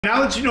Now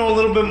that you know a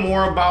little bit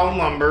more about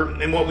lumber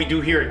and what we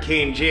do here at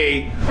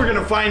K&J, we're going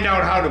to find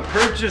out how to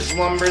purchase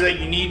lumber that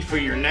you need for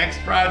your next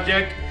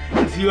project,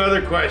 and a few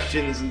other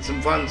questions and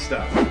some fun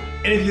stuff.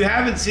 And if you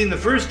haven't seen the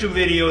first two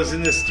videos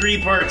in this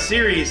three-part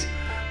series,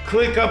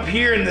 click up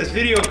here in this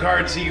video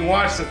card so you can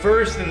watch the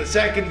first and the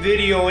second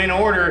video in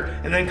order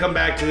and then come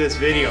back to this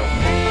video.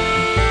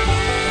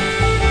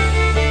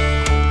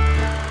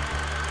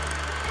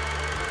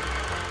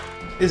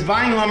 Is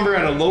buying lumber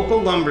at a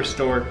local lumber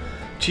store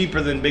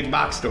cheaper than big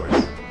box stores?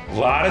 A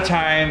lot of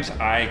times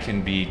I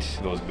can beat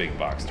those big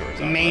box stores.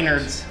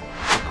 Maynard's.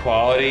 The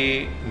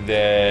quality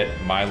that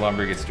my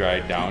lumber gets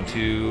dried down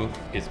to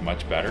is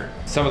much better.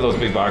 Some of those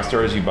big box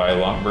stores, you buy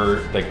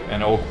lumber, like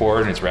an oak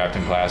board, and it's wrapped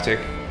in plastic.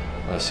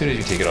 Well, as soon as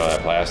you take it out of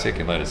that plastic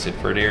and let it sit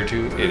for a day or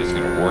two, it is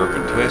gonna warp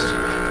and twist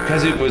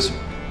because it was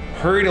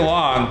hurried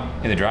along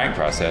in the drying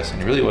process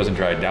and it really wasn't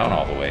dried down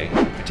all the way.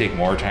 I take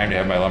more time to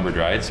have my lumber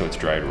dried so it's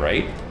dried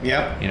right.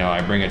 Yep. You know,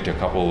 I bring it to a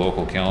couple of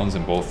local kilns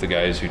and both the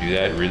guys who do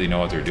that really know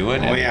what they're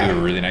doing and do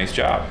a really nice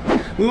job.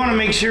 We want to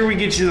make sure we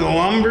get you the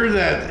lumber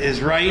that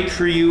is right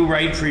for you,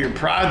 right for your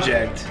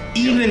project,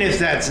 even if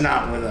that's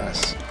not with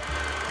us.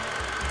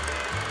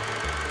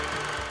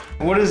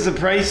 What is the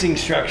pricing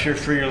structure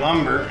for your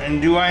lumber?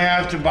 And do I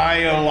have to buy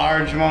a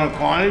large amount of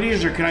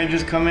quantities or can I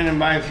just come in and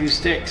buy a few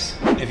sticks?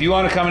 If you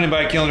want to come in and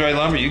buy kiln dried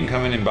lumber, you can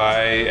come in and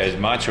buy as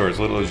much or as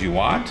little as you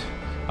want.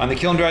 On the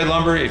kiln dried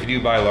lumber, if you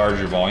do buy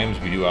larger volumes,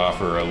 we do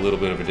offer a little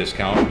bit of a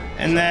discount.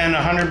 And then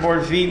 100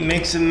 board feet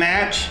mix and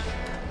match.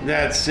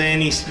 That's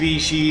any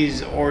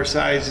species or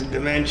size and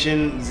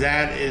dimension.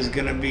 That is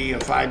going to be a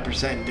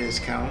 5%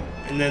 discount.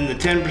 And then the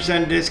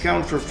 10%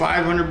 discount for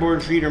 500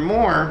 board feet or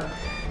more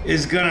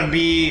is going to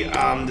be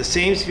the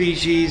same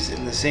species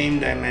and the same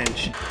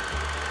dimension.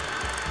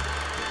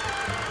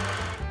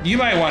 You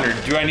might wonder,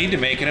 do I need to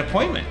make an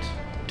appointment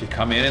to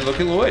come in and look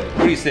at wood?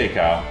 What do you say,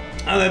 Kyle?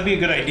 Oh, that'd be a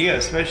good idea,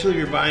 especially if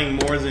you're buying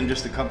more than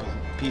just a couple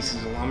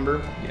pieces of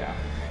lumber. Yeah.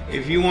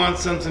 If you want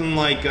something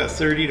like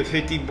 30 to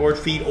 50 board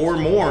feet or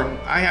more,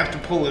 I have to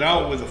pull it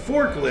out with a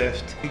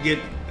forklift to get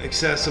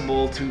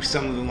accessible to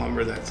some of the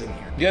lumber that's in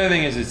here. The other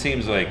thing is, it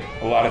seems like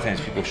a lot of times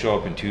people show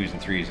up in 2s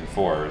and 3s and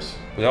 4s,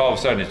 but all of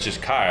a sudden it's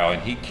just Kyle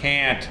and he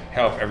can't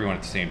help everyone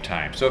at the same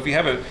time. So if you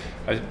have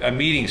a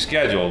meeting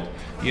scheduled,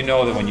 you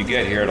know that when you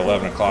get here at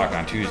 11 o'clock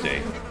on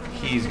Tuesday,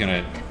 he's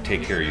gonna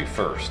take care of you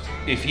first.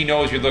 If he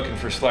knows you're looking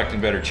for select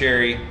and better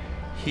cherry,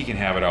 he can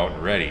have it out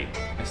and ready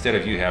instead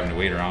of you having to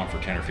wait around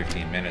for 10 or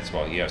 15 minutes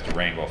while he has to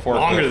wrangle a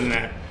forklift. Longer than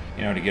that.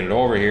 You know, to get it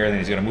over here, and then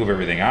he's got to move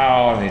everything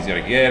out, and then he's got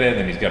to get it, and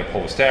then he's got to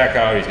pull the stack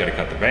out, he's got to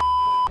cut the bank.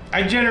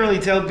 I generally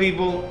tell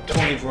people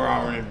 24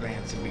 hours in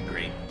advance would be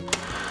great.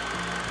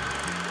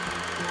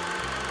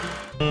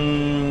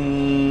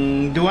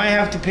 Do I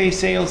have to pay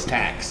sales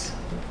tax?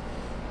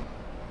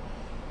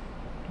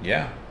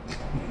 Yeah.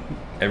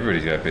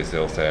 Everybody's got to pay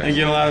sales tax. I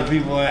get a lot of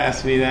people that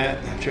ask me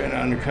that, trying to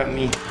undercut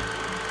me.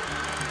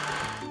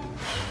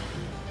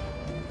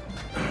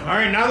 All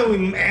right, now that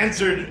we've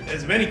answered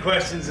as many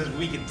questions as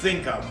we can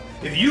think of,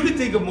 if you can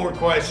think of more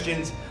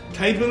questions,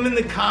 type them in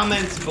the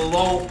comments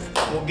below.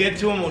 We'll get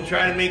to them. We'll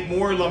try to make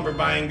more lumber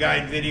buying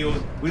guide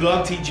videos. We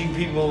love teaching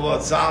people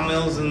about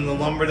sawmills and the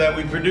lumber that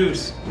we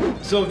produce.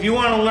 So if you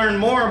want to learn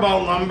more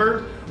about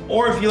lumber,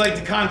 or if you like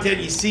the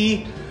content you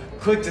see,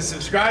 click the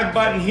subscribe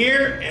button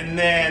here and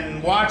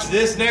then watch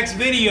this next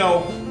video.